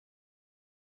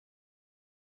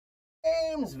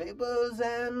flames, vapors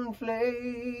and flames.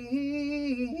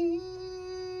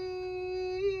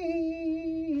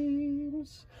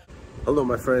 Hello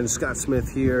my friends, Scott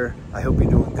Smith here. I hope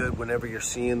you're doing good whenever you're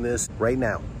seeing this right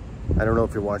now. I don't know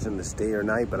if you're watching this day or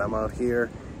night, but I'm out here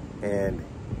and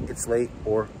it's late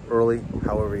or early,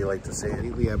 however you like to say it.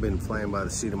 Lately I've been flying by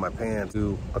the seat of my pants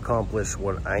to accomplish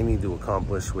what I need to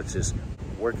accomplish, which is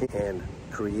working and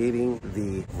creating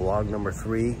the vlog number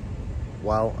 3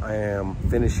 while I am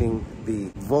finishing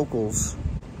the vocals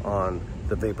on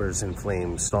the Vapors and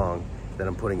Flames song that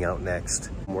I'm putting out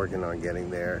next. I'm working on getting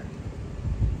there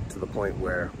to the point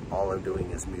where all I'm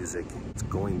doing is music. It's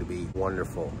going to be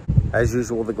wonderful. As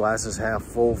usual, the glass is half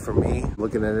full for me.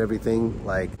 Looking at everything,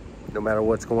 like no matter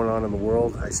what's going on in the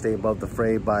world, I stay above the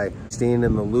fray by staying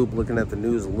in the loop, looking at the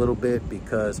news a little bit,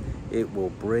 because it will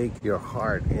break your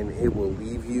heart and it will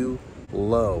leave you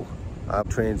low. I'm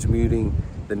transmuting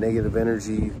the negative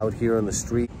energy out here on the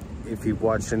street. If you've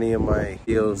watched any of my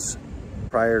videos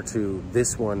prior to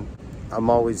this one, I'm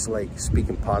always like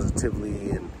speaking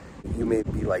positively, and you may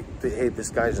be like, hey, this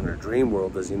guy's in a dream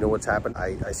world. Does he know what's happening?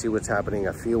 I see what's happening.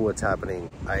 I feel what's happening.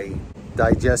 I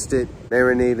digest it,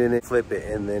 marinate in it, flip it,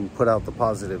 and then put out the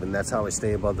positive. And that's how I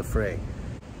stay above the fray.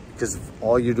 Because if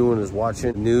all you're doing is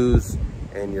watching news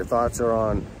and your thoughts are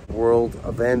on world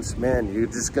events, man, you're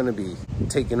just gonna be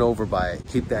taken over by it.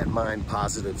 Keep that mind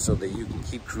positive so that you can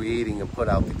keep creating and put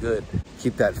out the good.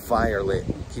 Keep that fire lit.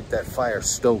 Keep that fire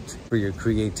stoked for your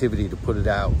creativity to put it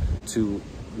out, to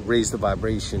raise the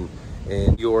vibration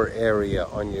in your area,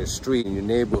 on your street, in your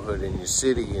neighborhood, in your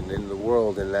city, and in the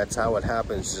world. And that's how it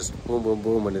happens, just boom, boom,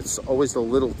 boom. And it's always the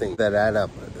little things that add up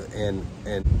and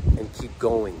keep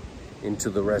going into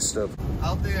the rest of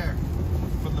out there,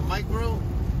 from the micro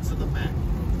to the macro.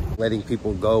 Letting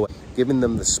people go, giving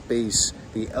them the space,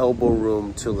 the elbow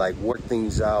room to like work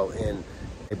things out, and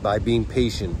by being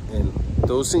patient. And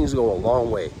those things go a long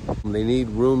way. They need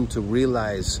room to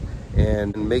realize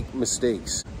and make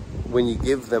mistakes. When you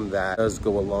give them that, it does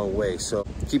go a long way. So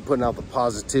keep putting out the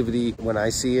positivity. When I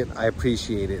see it, I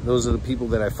appreciate it. Those are the people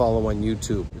that I follow on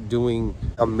YouTube, doing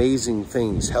amazing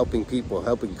things, helping people,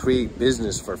 helping create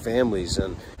business for families,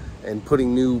 and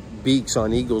putting new beaks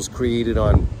on eagles created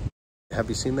on, have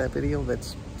you seen that video?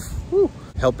 That's whew,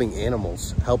 helping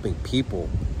animals, helping people.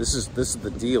 This is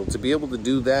the deal. To be able to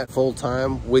do that full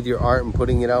time with your art and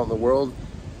putting it out in the world,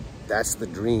 that's the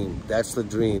dream. That's the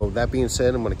dream. Well, that being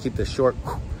said, I'm going to keep this short,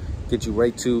 get you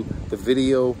right to the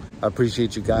video. I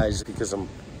appreciate you guys, because I'm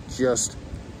just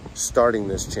starting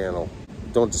this channel.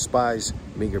 Don't despise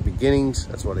meager beginnings.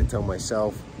 That's what I tell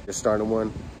myself. You're starting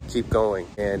one, keep going.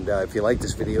 And if you like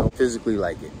this video, physically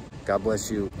like it. God bless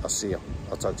you. I'll see you.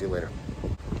 I'll talk to you later.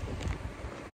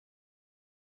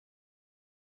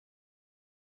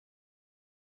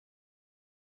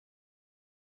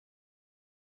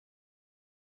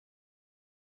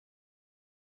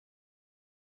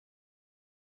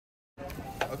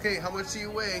 Okay, how much do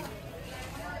you weigh?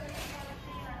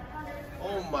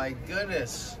 Oh my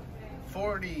goodness,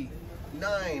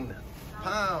 49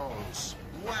 pounds.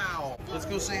 Wow. Let's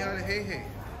go say hi to Hey Hey.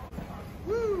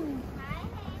 Woo!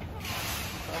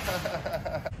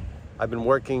 I've been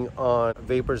working on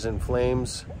Vapors and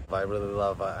Flames. I really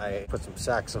love, I put some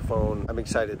saxophone. I'm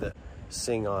excited to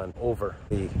sing on over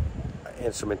the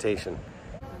instrumentation.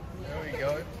 There we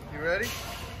go. You ready?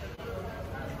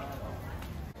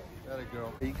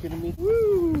 Girl. Are you kidding me?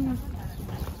 Woo!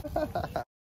 All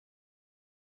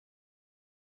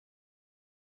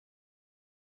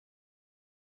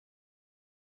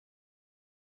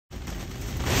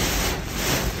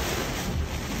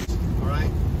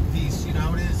right, peace. You know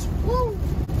how it is. Woo!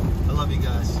 I love you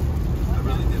guys. I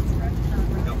really do.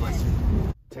 God bless you.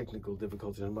 Technical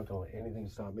difficulties. I'm not gonna let anything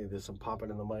stop me. There's some popping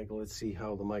in the mic. Let's see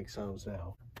how the mic sounds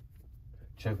now.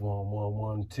 Check 1 1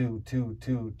 1 2 2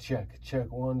 2. Check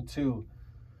 1 2.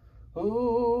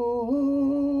 Ooh,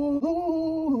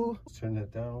 let's turn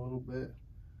that down a little bit.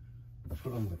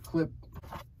 Put on the clip.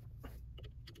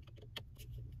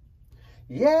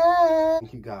 Yeah.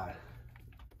 Thank you, God.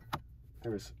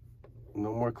 There's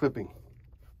no more clipping.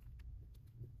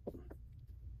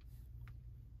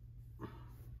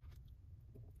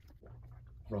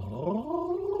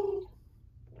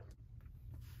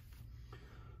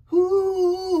 Ooh,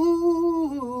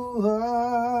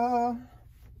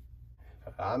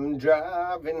 I'm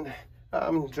driving.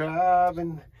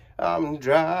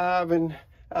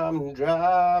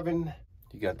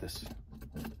 You got this.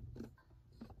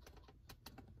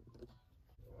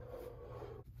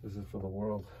 This is for the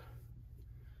world.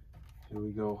 Here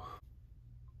we go.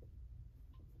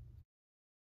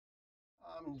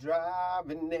 I'm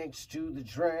driving next to the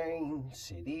train,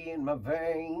 city in my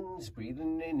veins,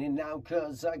 breathing in and out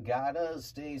cause I gotta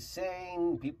stay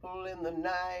sane. People in the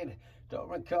night, don't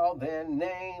recall their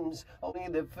names, only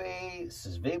their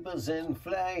faces, vapors and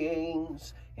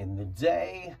flames. In the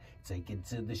day, take it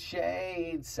to the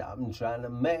shades, I'm trying to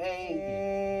make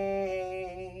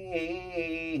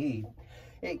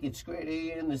it gets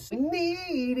gritty in the city. We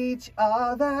need each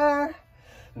other,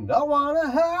 don't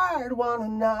wanna hurt one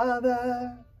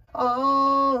another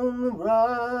on the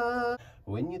run.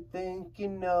 When you think you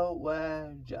know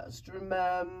where, just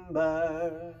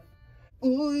remember,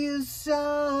 ooh, you're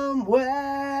somewhere.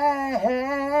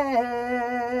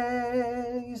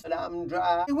 You said I'm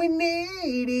dry. We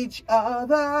need each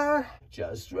other.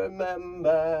 Just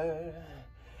remember,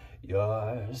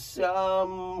 you're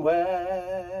somewhere.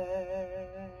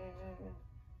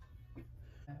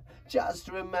 Just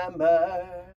remember,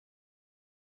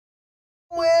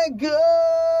 we're good.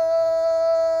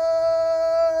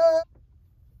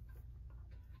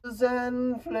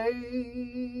 And flames,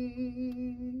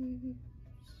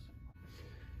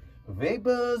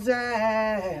 vapors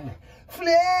and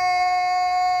flames,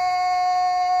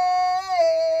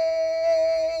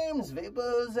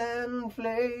 vapors and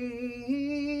flames,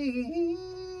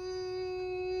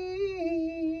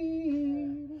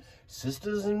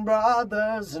 sisters and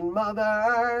brothers and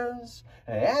mothers,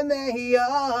 and they're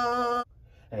young,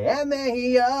 and they're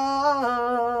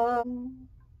young.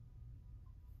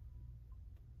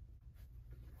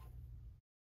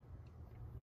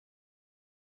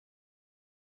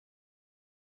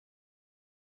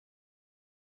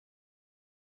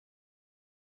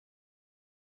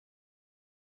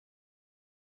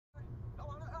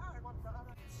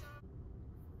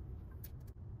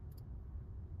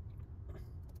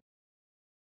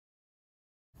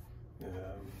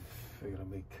 I gotta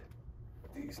make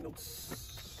these notes.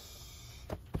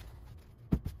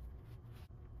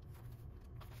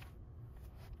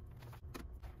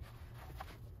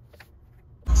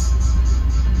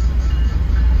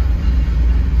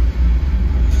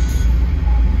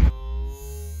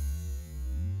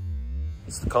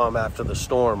 It's the calm after the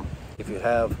storm. If you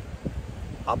have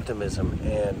optimism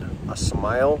and a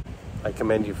smile, I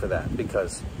commend you for that,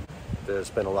 because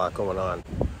there's been a lot going on.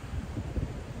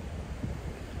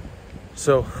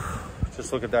 So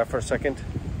just look at that for a second.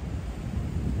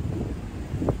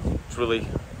 It's really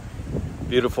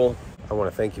beautiful. I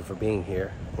want to thank you for being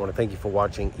here. I want to thank you for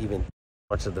watching even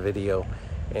much of the video,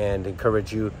 and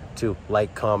encourage you to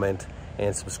like, comment,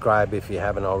 and subscribe if you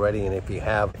haven't already. And if you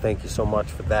have, thank you so much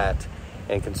for that.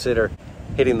 And consider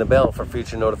hitting the bell for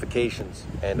future notifications.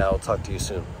 And I'll talk to you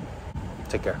soon.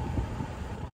 Take care.